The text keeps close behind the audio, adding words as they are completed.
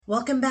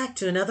Welcome back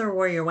to another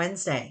Warrior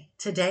Wednesday.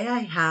 Today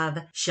I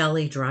have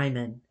Shelly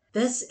Drymon.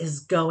 This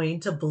is going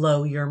to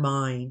blow your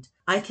mind.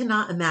 I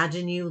cannot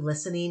imagine you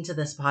listening to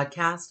this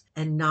podcast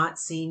and not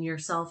seeing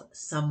yourself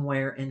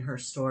somewhere in her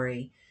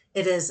story.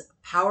 It is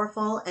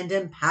powerful and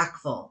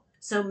impactful.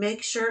 So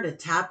make sure to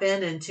tap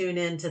in and tune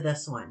in to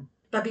this one.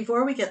 But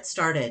before we get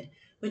started,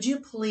 would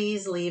you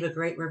please leave a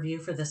great review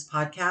for this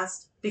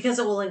podcast? Because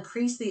it will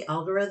increase the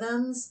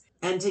algorithms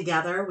and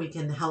together we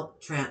can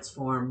help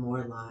transform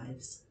more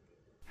lives.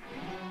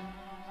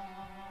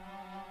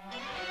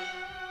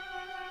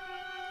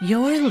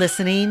 You're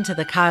listening to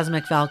the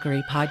Cosmic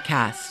Valkyrie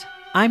podcast.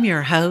 I'm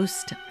your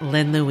host,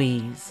 Lynn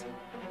Louise.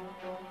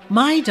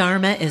 My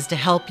dharma is to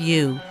help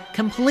you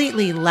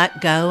completely let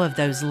go of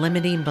those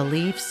limiting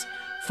beliefs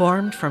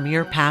formed from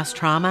your past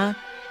trauma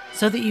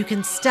so that you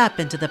can step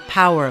into the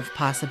power of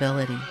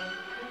possibility.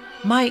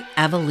 My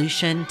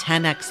Evolution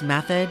 10X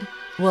method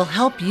will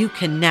help you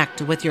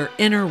connect with your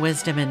inner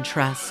wisdom and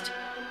trust,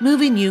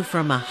 moving you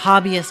from a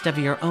hobbyist of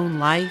your own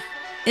life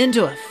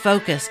into a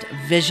focused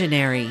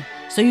visionary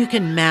so you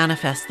can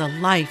manifest the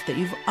life that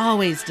you've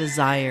always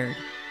desired.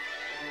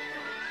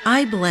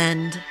 I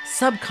blend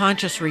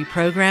subconscious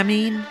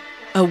reprogramming,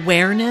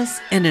 awareness,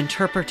 and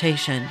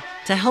interpretation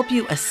to help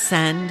you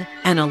ascend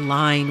and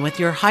align with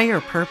your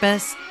higher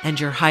purpose and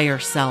your higher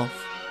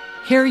self.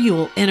 Here you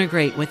will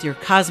integrate with your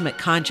cosmic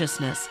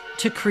consciousness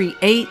to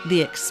create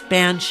the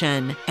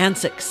expansion and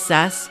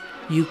success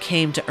you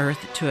came to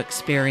Earth to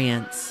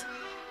experience.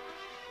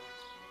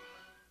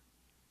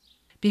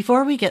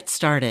 Before we get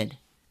started,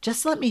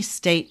 just let me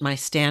state my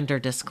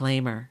standard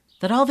disclaimer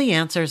that all the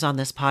answers on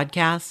this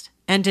podcast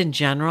and in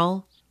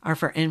general are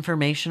for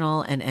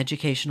informational and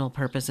educational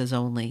purposes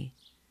only,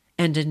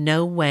 and in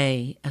no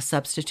way a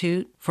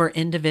substitute for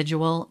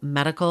individual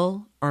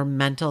medical or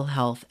mental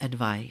health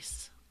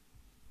advice.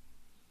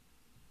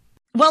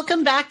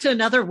 Welcome back to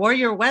another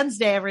Warrior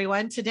Wednesday,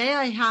 everyone. Today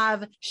I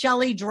have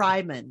Shelly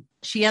Drymon.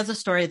 She has a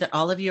story that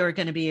all of you are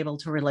going to be able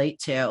to relate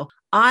to.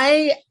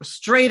 I,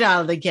 straight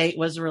out of the gate,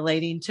 was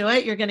relating to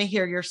it. You're going to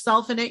hear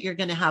yourself in it. You're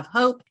going to have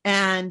hope.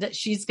 And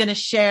she's going to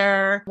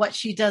share what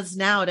she does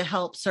now to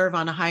help serve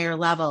on a higher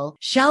level.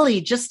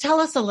 Shelly, just tell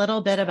us a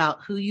little bit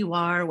about who you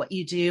are, what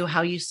you do,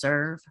 how you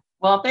serve.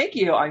 Well, thank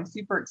you. I'm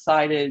super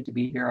excited to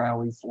be here. I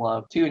always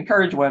love to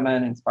encourage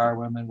women, inspire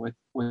women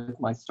with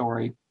my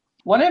story.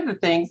 One of the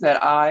things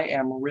that I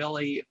am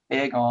really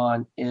big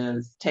on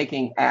is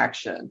taking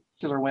action.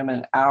 Particular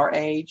women our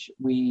age,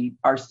 we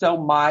are so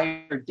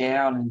mired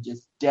down in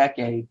just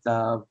decades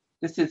of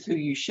this is who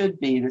you should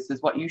be. This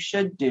is what you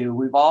should do.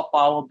 We've all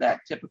followed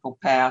that typical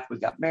path. We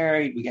got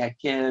married, we got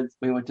kids,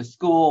 we went to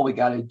school, we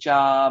got a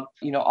job,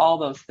 all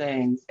those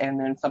things. And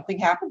then something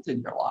happens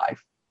in your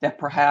life that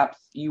perhaps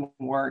you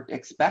weren't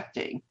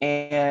expecting.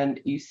 And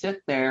you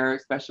sit there,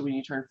 especially when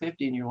you turn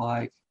 50 and you're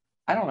like,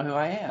 I don't know who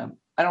I am.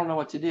 I don't know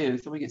what to do.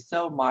 So we get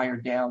so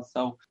mired down.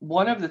 So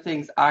one of the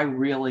things I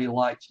really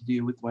like to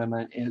do with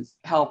women is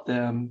help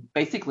them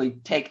basically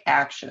take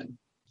action.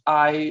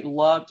 I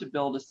love to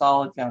build a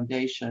solid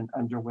foundation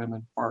under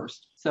women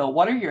first. So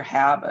what are your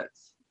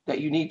habits that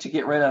you need to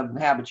get rid of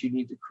and habits you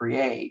need to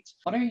create?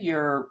 What are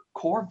your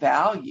core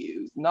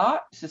values,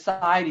 not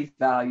society's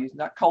values,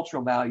 not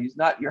cultural values,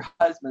 not your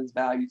husband's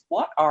values?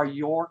 What are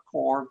your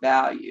core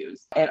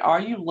values? And are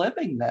you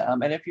living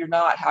them? And if you're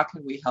not, how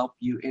can we help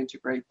you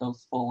integrate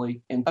those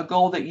fully in a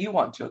goal that you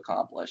want to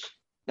accomplish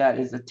that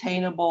is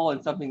attainable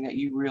and something that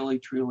you really,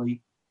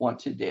 truly want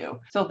to do?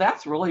 So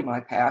that's really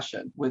my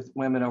passion with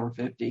women over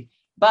 50.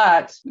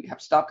 But we have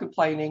to stop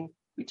complaining,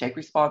 we take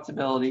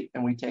responsibility,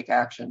 and we take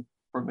action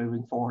for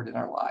moving forward in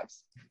our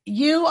lives.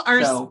 You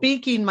are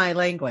speaking my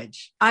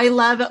language. I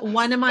love it.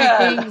 One of my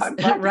things,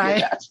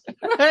 right?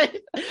 Right.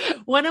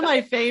 One of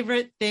my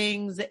favorite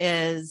things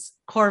is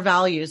core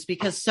values,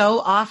 because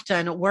so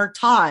often we're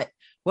taught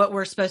what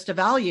we're supposed to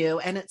value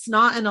and it's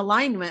not in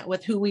alignment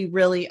with who we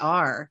really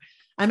are.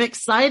 I'm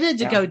excited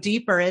to go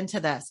deeper into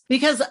this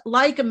because,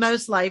 like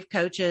most life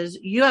coaches,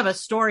 you have a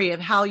story of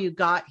how you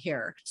got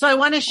here. So I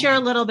want to share a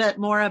little bit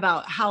more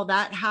about how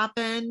that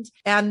happened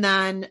and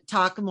then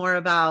talk more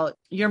about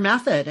your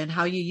method and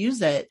how you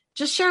use it.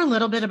 Just share a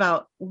little bit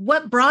about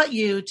what brought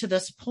you to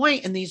this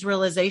point and these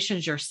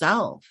realizations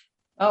yourself.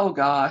 Oh,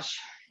 gosh.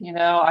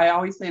 I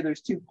always say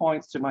there's 2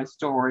 points to my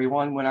story.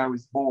 One, when I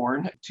was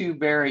born, 2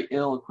 very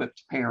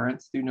ill-equipped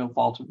parents, through no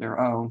fault of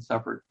their own,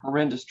 suffered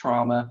horrendous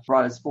trauma,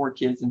 brought us 4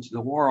 kids into the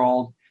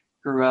world,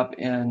 grew up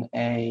in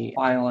a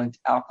violent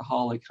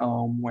alcoholic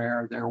home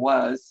where there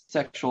was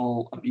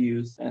sexual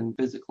abuse and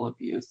physical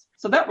abuse.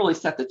 So that really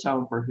set the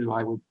tone for who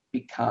I would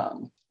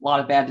become. A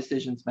lot of bad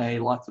decisions made,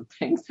 lots of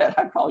things that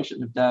I probably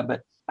shouldn't have done,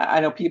 but I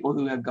know people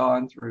who have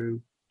gone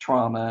through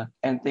trauma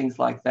and things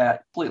like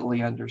that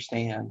completely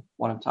understand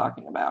what I'm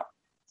talking about.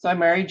 So I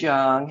married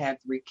young, had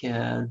 3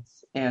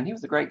 kids, and he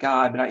was a great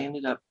guy, but I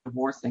ended up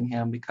divorcing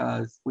him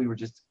because we were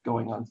just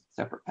going on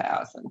separate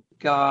paths, and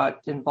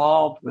got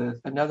involved with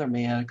another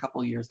man a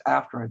couple of years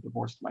after I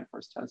divorced my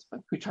first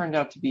husband, who turned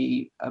out to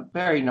be a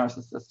very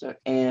narcissistic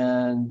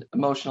and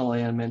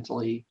emotionally and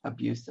mentally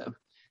abusive.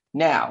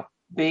 Now,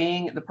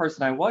 being the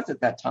person I was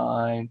at that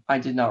time, I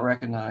did not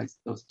recognize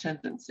those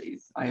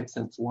tendencies. I have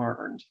since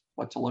learned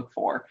what to look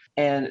for.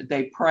 And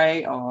they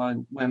prey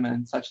on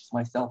women such as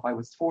myself. I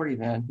was 40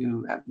 then,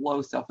 who had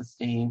low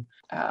self-esteem.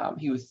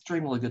 He was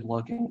extremely good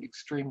looking,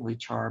 extremely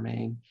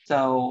charming.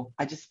 So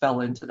I just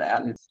fell into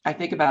that. And I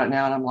think about it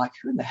now and I'm like,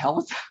 who in the hell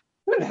was that?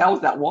 Who the hell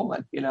is that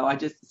woman?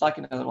 It's like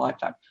another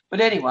lifetime.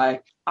 But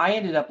anyway, I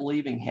ended up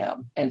leaving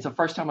him. And it's the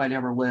first time I'd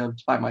ever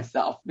lived by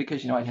myself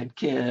because, I had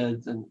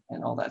kids and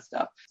all that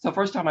stuff. So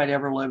first time I'd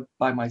ever lived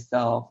by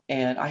myself.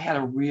 And I had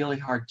a really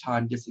hard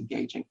time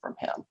disengaging from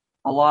him.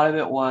 A lot of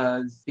it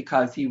was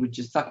because he would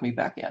just suck me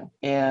back in.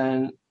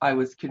 And I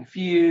was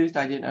confused.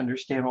 I didn't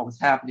understand what was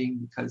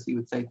happening because he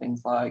would say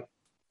things like,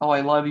 oh,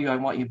 I love you, I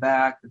want you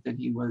back. But then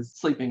he was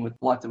sleeping with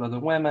lots of other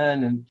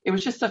women. And it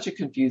was just such a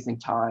confusing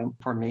time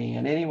for me.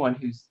 And anyone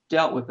who's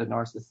dealt with a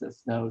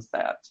narcissist knows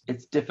that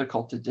it's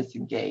difficult to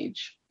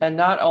disengage. And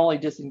not only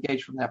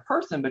disengage from that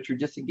person, but you're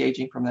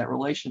disengaging from that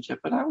relationship.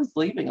 But I was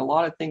leaving a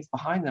lot of things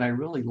behind that I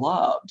really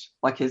loved,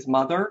 like his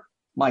mother,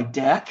 my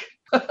deck.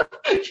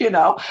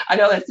 I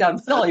know that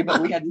sounds silly,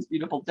 but we had this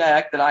beautiful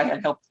deck that I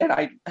had helped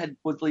and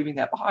was leaving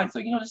that behind.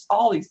 So, just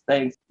all these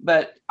things.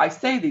 But I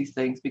say these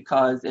things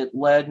because it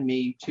led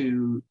me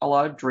to a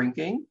lot of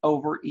drinking,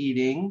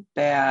 overeating,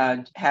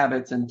 bad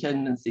habits and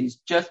tendencies,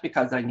 just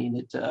because I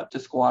needed to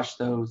squash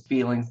those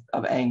feelings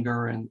of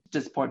anger and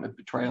disappointment,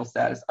 betrayal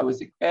status. I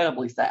was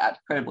incredibly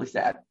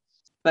sad.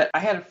 But I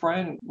had a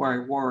friend where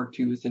I worked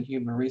who was in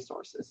human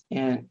resources,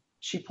 and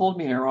she pulled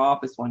me in her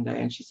office one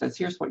day and she says,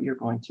 here's what you're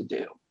going to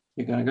do.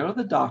 You're going to go to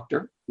the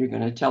doctor. You're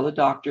going to tell the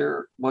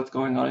doctor what's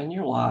going on in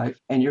your life,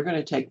 and you're going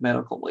to take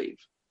medical leave.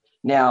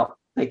 Now,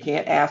 they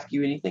can't ask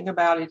you anything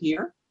about it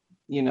here.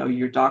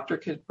 Your doctor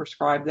can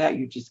prescribe that.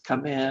 You just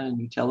come in and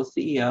you tell the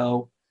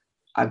CEO,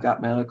 I've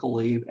got medical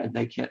leave, and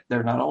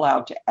they're not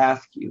allowed to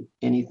ask you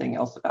anything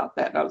else about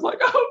that. And I was like,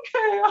 okay,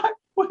 I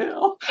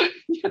will,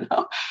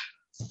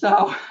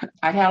 So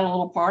I had a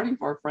little party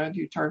for a friend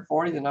who turned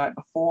 40 the night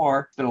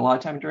before, spent a lot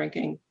of time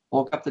drinking.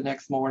 Woke up the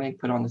next morning,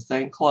 put on the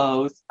same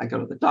clothes. I go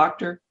to the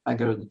doctor. I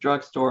go to the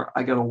drugstore.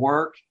 I go to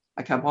work.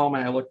 I come home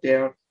and I look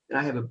down and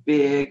I have a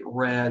big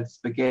red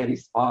spaghetti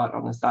spot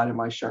on the side of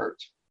my shirt.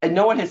 And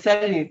no one has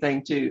said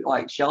anything to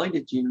like, Shelly,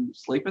 did you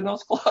sleep in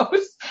those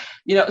clothes?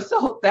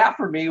 So that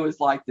for me was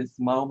like this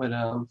moment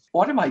of,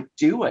 what am I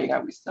doing? I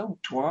was so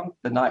drunk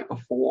the night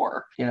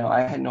before,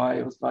 I had no idea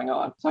what was going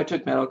on. So I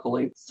took medical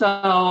leave.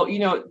 So,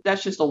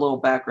 that's just a little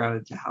background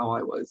into how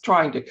I was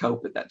trying to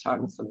cope at that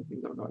time with some of the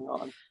things that were going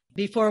on.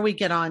 Before we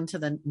get on to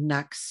the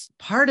next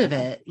part of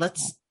it,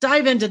 let's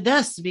dive into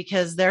this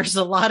because there's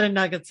a lot of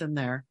nuggets in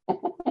there.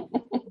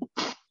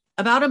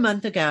 About a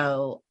month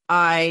ago,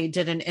 I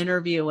did an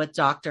interview with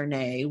Dr.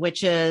 Nay,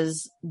 which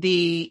is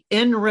the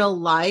in real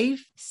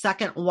life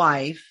second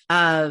wife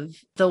of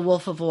the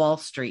Wolf of Wall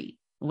Street,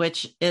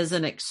 which is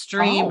an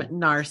extreme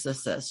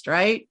narcissist,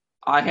 right?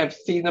 I have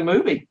seen the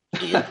movie.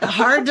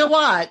 Hard to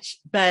watch.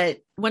 But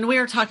when we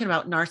were talking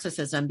about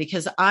narcissism,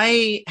 because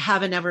I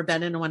haven't ever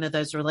been in one of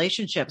those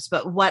relationships,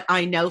 but what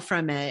I know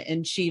from it,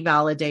 and she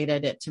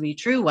validated it to be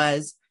true,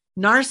 was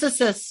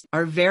narcissists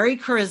are very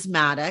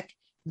charismatic.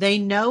 They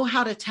know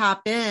how to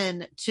tap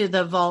in to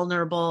the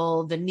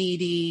vulnerable, the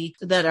needy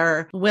that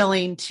are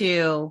willing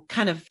to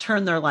kind of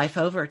turn their life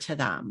over to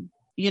them.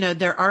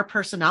 There are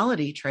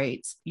personality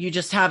traits you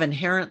just have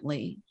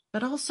inherently.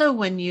 But also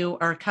when you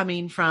are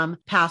coming from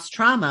past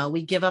trauma,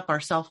 we give up our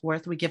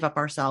self-worth, we give up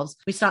ourselves,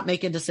 we stop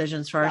making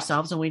decisions for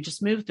ourselves, and we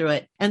just move through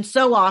it. And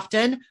so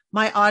often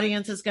my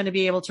audience is going to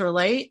be able to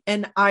relate,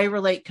 and I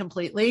relate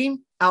completely.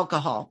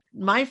 Alcohol.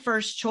 My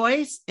first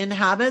choice in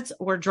habits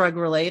were drug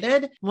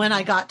related. When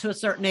I got to a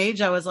certain age,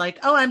 I was like,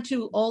 oh, I'm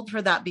too old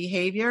for that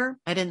behavior.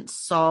 I didn't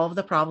solve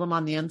the problem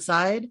on the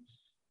inside.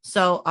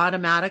 So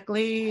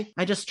automatically,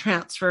 I just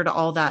transferred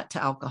all that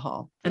to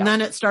alcohol. And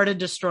then it started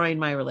destroying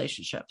my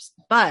relationships.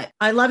 But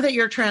I love that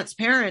you're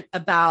transparent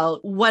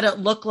about what it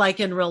looked like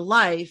in real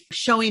life,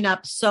 showing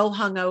up so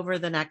hungover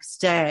the next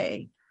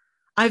day.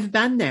 I've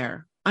been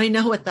there. I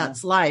know what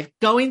that's like.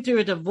 Going through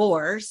a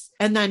divorce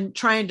and then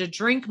trying to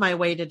drink my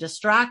way to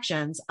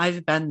distractions.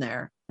 I've been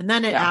there. And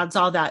then it adds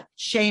all that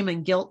shame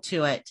and guilt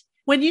to it.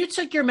 When you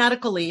took your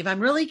medical leave,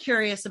 I'm really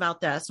curious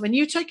about this. When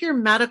you took your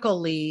medical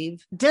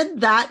leave,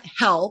 did that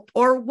help,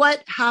 or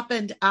what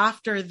happened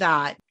after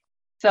that?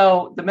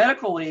 So the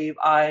medical leave,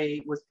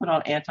 I was put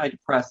on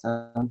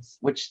antidepressants,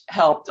 which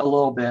helped a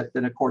little bit.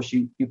 Then, of course,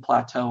 you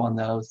plateau on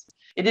those.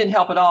 It didn't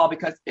help at all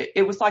because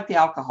it was like the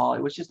alcohol.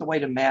 It was just a way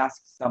to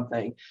mask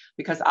something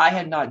because I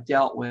had not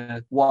dealt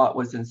with what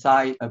was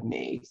inside of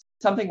me.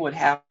 Something would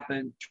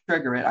happen,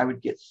 trigger it. I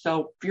would get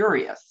so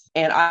furious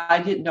and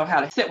I didn't know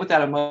how to sit with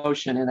that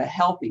emotion in a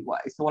healthy way.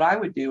 So what I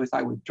would do is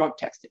I would drug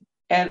text it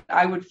and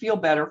I would feel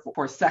better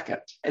for a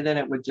second and then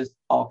it would just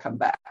all come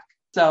back.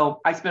 So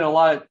I spent a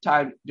lot of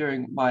time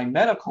during my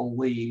medical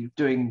leave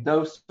doing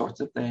those sorts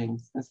of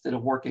things instead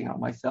of working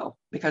on myself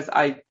because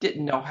I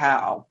didn't know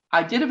how.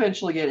 I did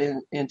eventually get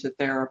into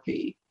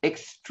therapy,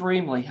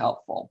 extremely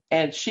helpful.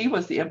 And she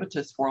was the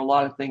impetus for a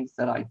lot of things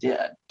that I did.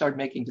 Started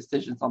making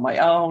decisions on my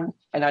own.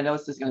 And I know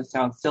this is going to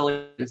sound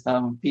silly to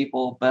some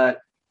people, but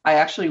I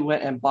actually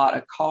went and bought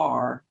a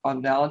car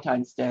on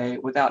Valentine's Day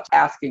without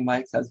asking my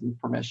ex-husband's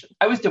permission.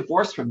 I was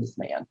divorced from this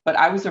man, but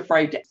I was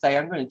afraid to say,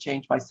 I'm going to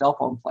change my cell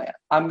phone plan.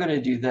 I'm going to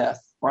do this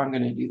or I'm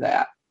going to do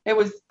that. It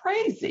was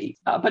crazy,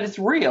 but it's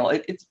real.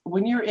 It's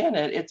when you're in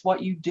it, it's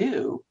what you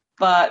do.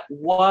 But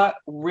what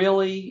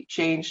really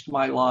changed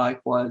my life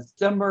was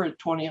December of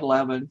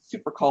 2011,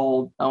 super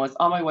cold. I was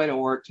on my way to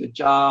work to a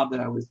job that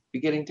I was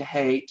beginning to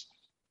hate.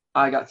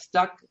 I got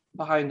stuck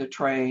behind the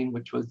train,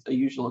 which was a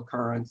usual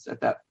occurrence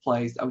at that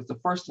place. I was the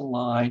first in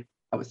line.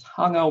 I was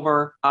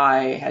hungover.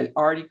 I had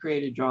already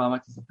created drama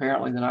because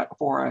apparently the night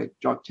before I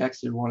drunk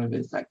texted one of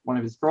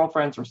his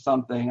girlfriends or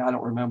something. I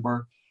don't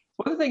remember.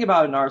 One thing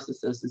about a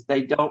narcissist is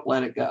they don't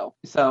let it go.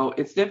 So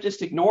instead of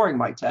just ignoring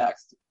my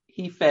text,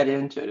 he fed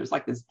into it. It was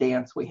like this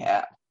dance we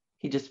had.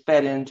 He just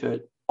fed into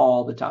it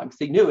all the time because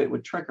he knew it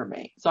would trigger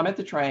me. So I'm at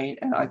the train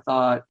and I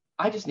thought,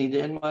 I just need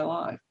to end my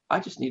life.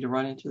 I just need to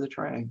run into the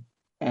train.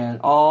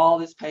 And all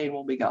this pain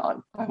will be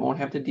gone. I won't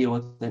have to deal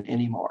with it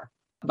anymore.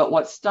 But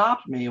what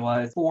stopped me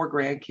was 4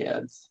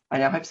 grandkids. I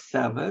now have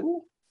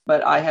 7,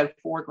 but I had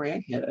 4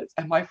 grandkids.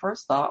 And my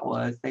first thought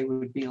was they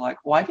would be like,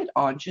 why did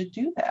Anja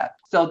do that?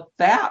 So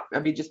that,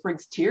 just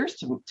brings tears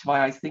to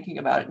my eyes thinking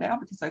about it now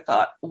because I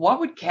thought, what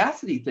would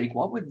Cassidy think?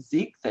 What would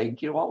Zeke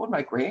think? What would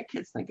my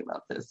grandkids think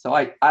about this? So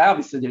I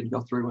obviously didn't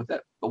go through with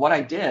it. But what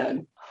I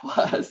did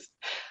was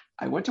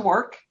I went to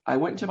work. I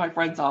went into my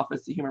friend's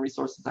office, the human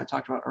resources I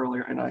talked about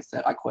earlier, and I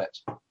said, I quit.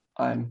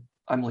 I'm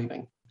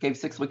leaving. Gave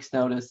 6 weeks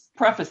notice.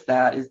 Preface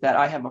that is that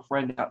I have a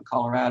friend out in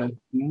Colorado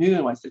who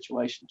knew my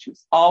situation. She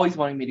was always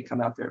wanting me to come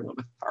out there and live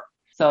with her.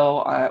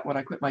 So when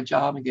I quit my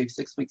job and gave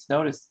 6 weeks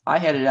notice, I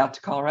headed out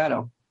to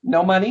Colorado.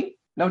 No money,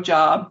 no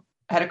job,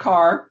 had a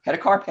car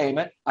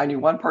payment. I knew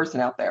one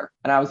person out there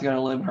and I was going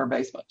to live in her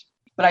basement.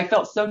 But I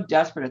felt so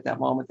desperate at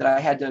that moment that I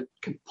had to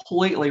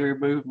completely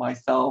remove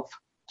myself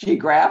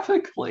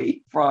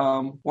geographically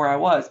from where I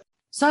was.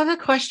 So I have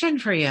a question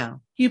for you.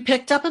 You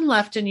picked up and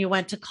left and you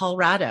went to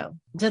Colorado.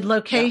 Did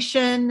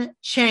location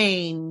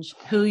change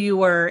who you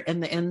were in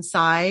the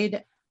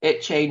inside?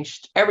 It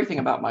changed everything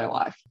about my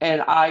life.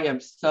 And I am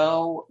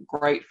so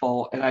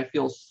grateful and I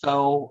feel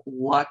so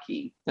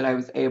lucky that I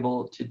was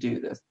able to do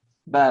this.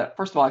 But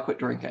first of all, I quit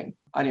drinking.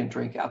 I didn't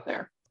drink out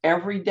there.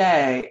 Every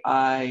day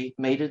I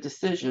made a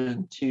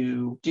decision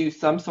to do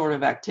some sort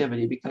of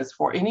activity because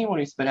for anyone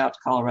who's been out to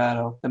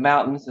Colorado, the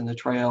mountains and the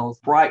trails,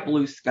 bright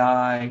blue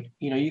sky,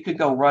 you could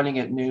go running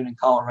at noon in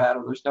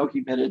Colorado. There's no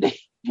humidity.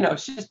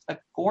 It's just a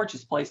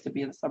gorgeous place to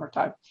be in the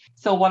summertime.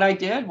 So what I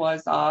did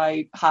was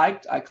I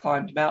hiked, I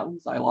climbed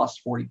mountains, I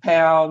lost 40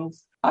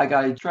 pounds. I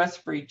got a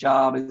stress-free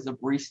job as a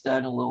barista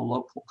in a little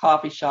local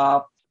coffee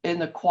shop. In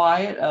the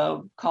quiet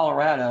of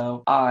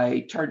Colorado,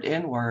 I turned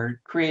inward,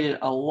 created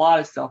a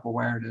lot of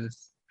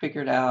self-awareness,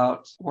 figured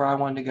out where I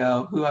wanted to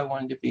go, who I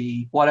wanted to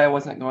be, what I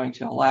wasn't going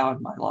to allow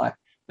in my life.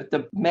 But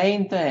the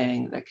main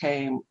thing that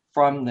came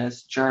from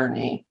this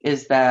journey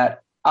is that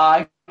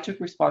I took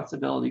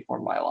responsibility for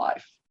my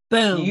life.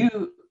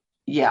 Boom.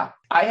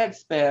 I had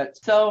spent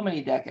so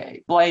many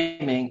decades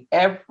blaming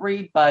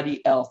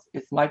everybody else.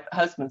 It's my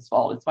husband's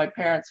fault. It's my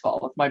parents'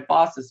 fault. It's my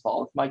boss's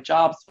fault. It's my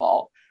job's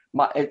fault.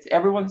 It's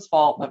everyone's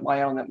fault but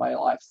my own that my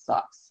life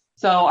sucks.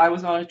 So I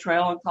was on a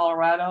trail in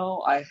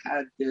Colorado. I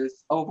had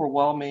this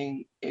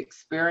overwhelming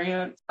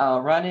experience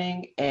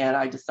running, and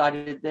I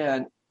decided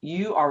then,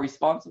 you are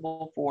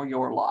responsible for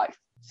your life.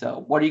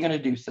 So what are you going to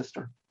do,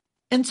 sister?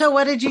 And so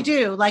what did you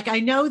do?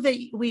 I know that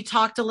we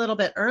talked a little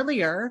bit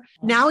earlier.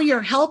 Now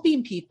you're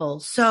helping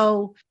people.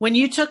 So when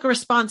you took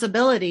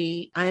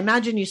responsibility, I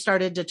imagine you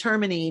started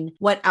determining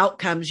what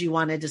outcomes you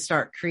wanted to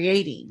start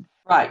creating.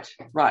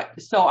 Right.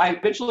 So I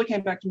eventually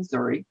came back to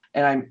Missouri,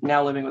 and I'm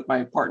now living with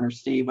my partner,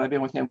 Steve. I've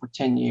been with him for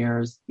 10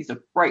 years. He's a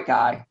great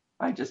guy.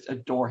 I just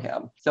adore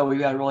him. So we've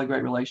got a really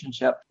great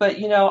relationship. But,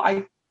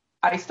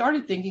 I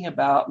started thinking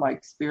about my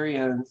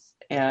experience,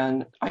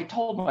 and I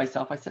told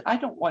myself, I said, I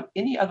don't want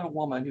any other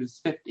woman who's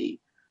 50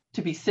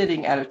 to be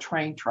sitting at a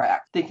train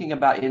track thinking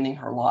about ending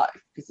her life,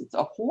 because it's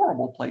a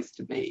horrible place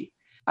to be.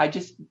 I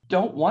just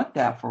don't want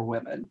that for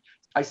women.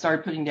 I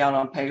started putting down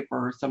on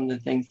paper some of the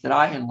things that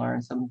I had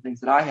learned, some of the things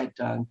that I had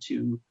done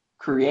to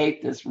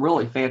create this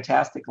really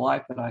fantastic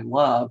life that I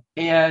love,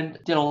 and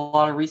did a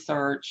lot of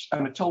research.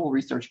 I'm a total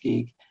research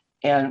geek.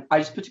 And I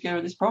just put together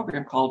this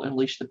program called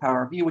Unleash the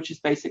Power of You, which is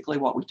basically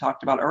what we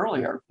talked about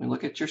earlier. We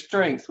look at your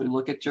strengths, we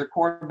look at your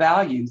core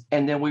values,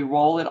 and then we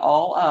roll it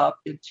all up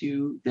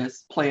into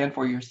this plan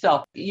for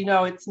yourself.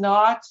 It's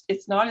not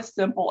as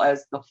simple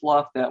as the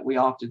fluff that we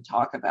often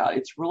talk about.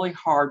 It's really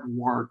hard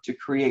work to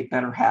create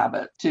better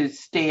habits, to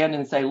stand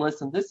and say,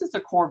 listen, this is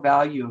a core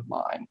value of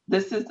mine.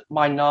 This is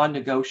my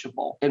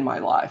non-negotiable in my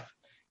life.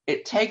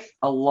 It takes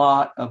a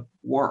lot of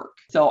work.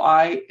 So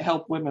I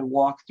help women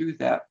walk through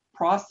that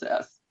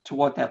process to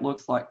what that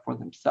looks like for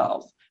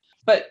themselves.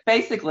 But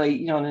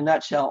basically, in a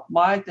nutshell,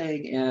 my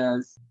thing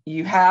is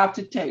you have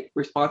to take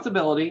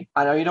responsibility.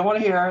 I know you don't want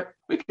to hear it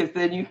because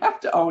then you have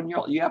to own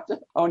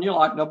your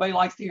life. Nobody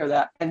likes to hear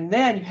that. And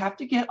then you have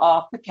to get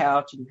off the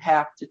couch and you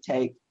have to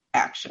take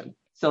action.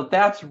 So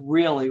that's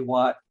really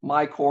what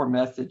my core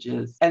message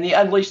is. And the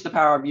Unleash the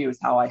Power of You is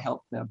how I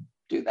help them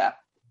do that.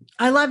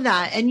 I love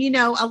that. And,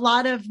 a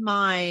lot of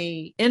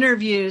my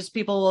interviews,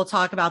 people will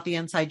talk about the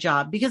inside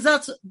job because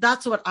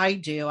that's what I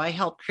do. I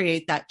help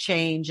create that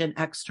change in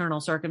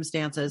external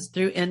circumstances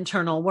through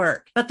internal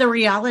work. But the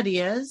reality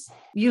is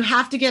you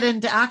have to get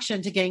into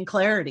action to gain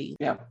clarity.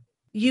 Yeah.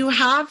 You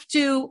have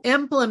to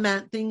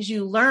implement things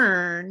you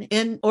learn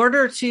in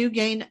order to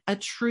gain a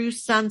true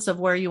sense of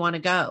where you want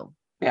to go.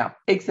 Yeah,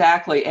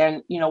 exactly.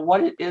 And,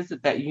 what it is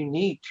that you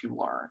need to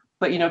learn.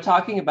 But,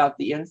 talking about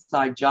the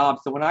inside job.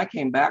 So when I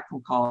came back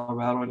from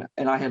Colorado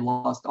and I had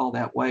lost all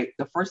that weight,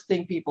 the first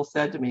thing people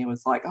said to me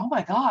was like, oh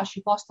my gosh,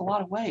 you've lost a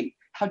lot of weight.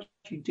 How did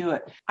you do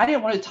it? I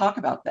didn't want to talk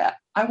about that.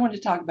 I wanted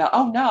to talk about,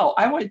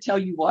 I want to tell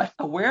you what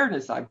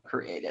awareness I've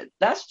created.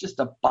 That's just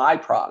a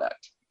byproduct.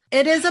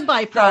 It is a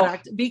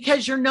byproduct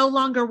because you're no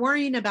longer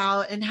worrying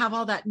about and have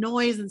all that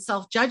noise and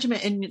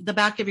self-judgment in the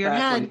back of your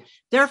head.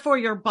 Therefore,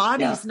 your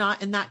body's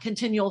not in that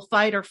continual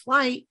fight or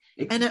flight.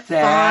 Exactly. And it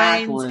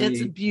finds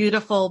its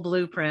beautiful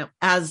blueprint,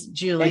 as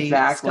Julie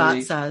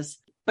Scott says.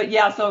 But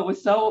so it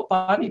was so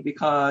funny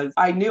because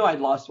I knew I'd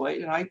lost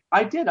weight and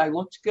I did. I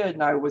looked good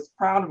and I was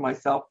proud of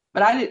myself.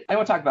 But I don't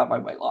want to talk about my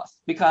weight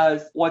loss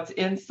because what's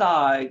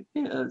inside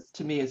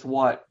is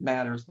what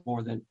matters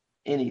more than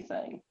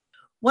anything.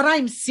 What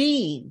I'm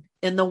seeing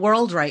in the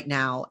world right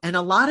now, and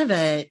a lot of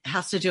it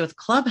has to do with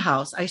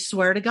Clubhouse, I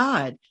swear to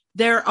God,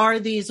 there are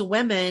these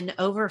women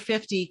over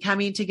 50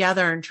 coming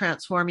together and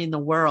transforming the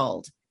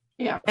world.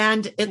 Yeah.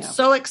 And it's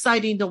so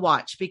exciting to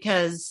watch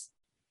because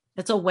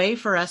it's a way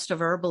for us to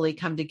verbally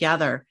come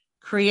together,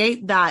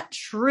 create that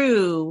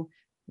true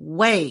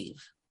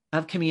wave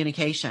of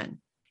communication.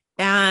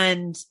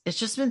 And it's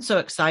just been so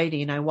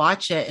exciting. I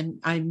watch it and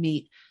I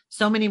meet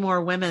so many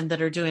more women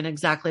that are doing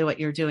exactly what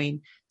you're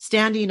doing,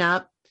 standing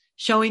up,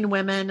 showing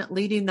women,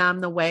 leading them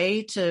the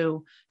way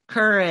to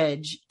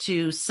courage,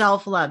 to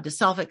self-love, to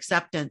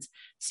self-acceptance,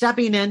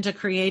 stepping into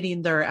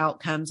creating their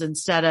outcomes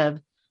instead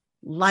of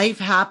life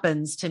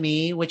happens to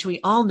me, which we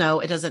all know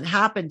it doesn't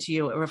happen to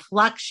you. It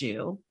reflects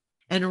you,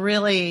 and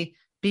really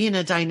being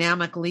a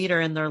dynamic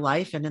leader in their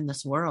life and in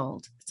this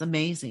world. It's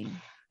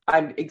amazing.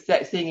 I'm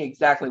seeing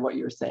exactly what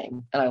you're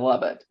saying, and I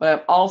love it. But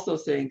I'm also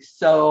seeing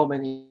so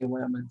many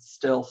women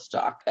still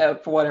stuck.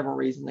 For whatever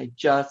reason, they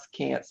just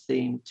can't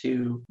seem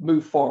to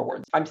move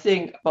forward. I'm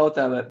seeing both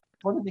of it.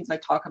 One of the things I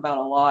talk about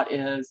a lot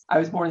is I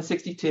was born in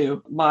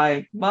 1962.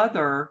 My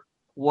mother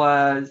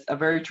was a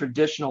very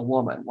traditional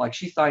woman. Like,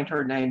 she signed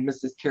her name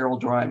Mrs. Carol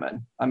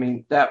Drymon. I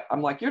mean,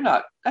 I'm like,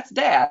 that's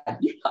Dad.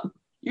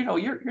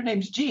 Your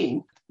name's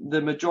Jean.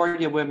 The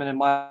majority of women in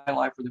my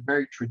life were the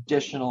very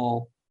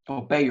traditional,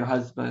 obey your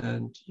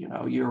husband,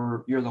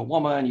 you're the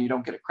woman, you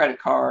don't get a credit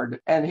card.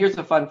 And here's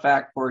a fun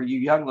fact for you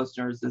young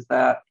listeners is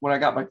that when I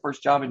got my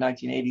first job in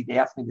 1980, they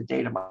asked me the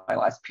date of my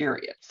last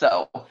period.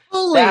 So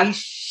holy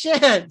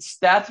shit.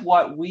 That's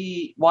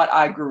what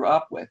I grew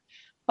up with.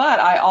 But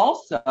I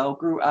also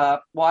grew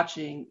up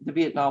watching the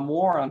Vietnam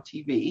War on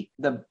TV,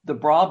 the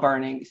bra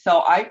burning.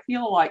 So I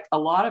feel like a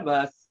lot of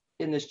us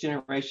in this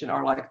generation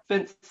are like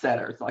fence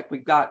setters. Like,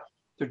 we've got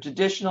the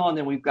traditional, and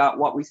then we've got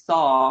what we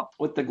saw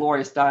with the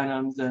Gloria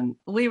Steinems. And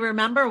we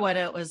remember what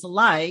it was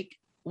like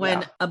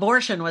when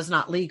abortion was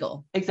not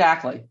legal.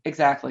 Exactly.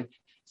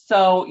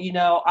 So,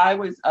 I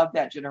was of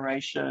that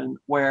generation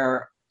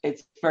where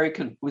it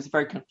was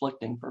very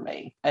conflicting for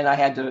me. And I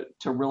had to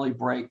really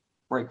break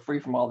free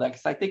from all that.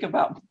 Because I think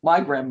about my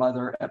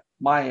grandmother at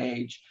my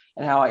age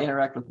and how I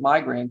interact with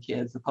my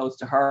grandkids opposed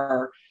to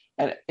her.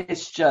 And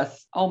it's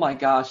just, oh my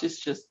gosh, it's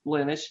just,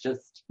 Lynn, it's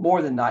just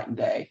more than night and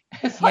day.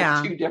 It's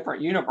like two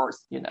different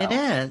universes, It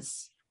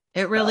is.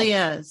 It really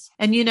is.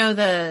 And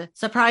the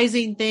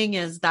surprising thing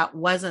is that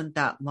wasn't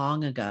that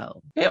long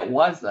ago. It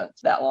wasn't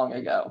that long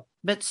ago.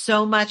 But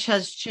so much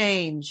has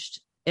changed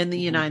in the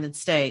United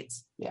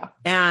States. Yeah.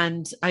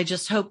 And I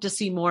just hope to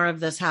see more of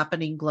this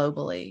happening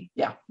globally.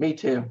 Yeah, me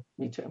too.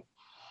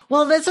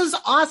 Well, this is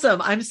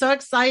awesome. I'm so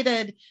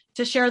excited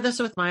to share this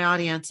with my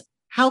audience.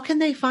 How can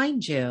they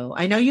find you?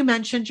 I know you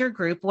mentioned your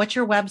group. What's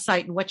your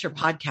website and what's your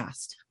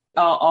podcast?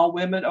 All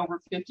Women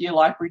Over 50, A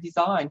Life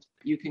Redesigned.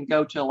 You can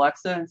go to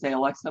Alexa and say,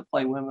 Alexa,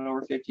 play Women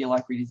Over 50, A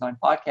Life Redesigned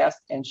podcast,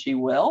 and she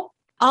will.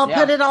 I'll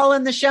put it all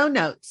in the show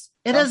notes.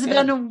 It has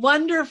been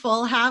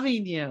wonderful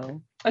having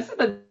you. This has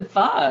been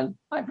fun.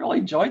 I've really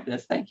enjoyed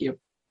this. Thank you.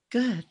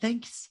 Good.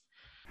 Thanks.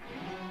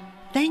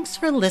 Thanks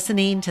for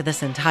listening to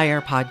this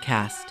entire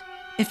podcast.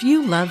 If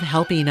you love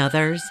helping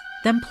others,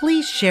 then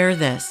please share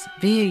this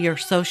via your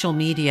social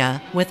media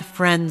with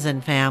friends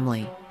and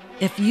family.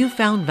 If you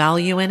found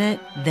value in it,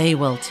 they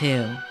will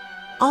too.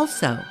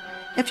 Also,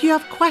 if you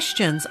have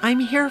questions, I'm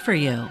here for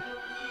you.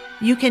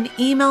 You can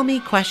email me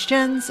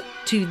questions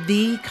to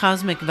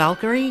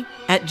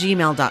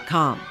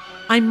thecosmicvalkyrie@gmail.com.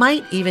 I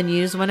might even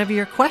use one of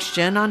your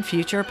questions on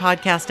future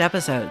podcast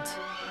episodes.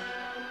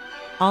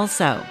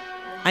 Also,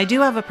 I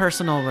do have a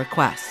personal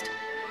request.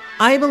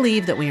 I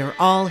believe that we are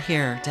all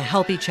here to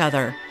help each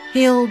other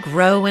heal,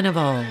 grow, and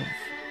evolve.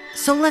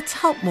 So let's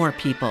help more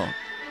people.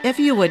 If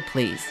you would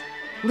please,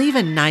 leave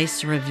a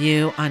nice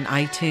review on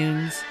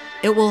iTunes.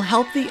 It will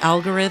help the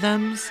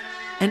algorithms,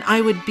 and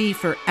I would be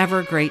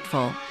forever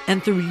grateful.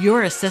 And through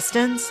your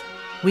assistance,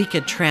 we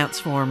could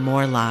transform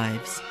more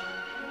lives.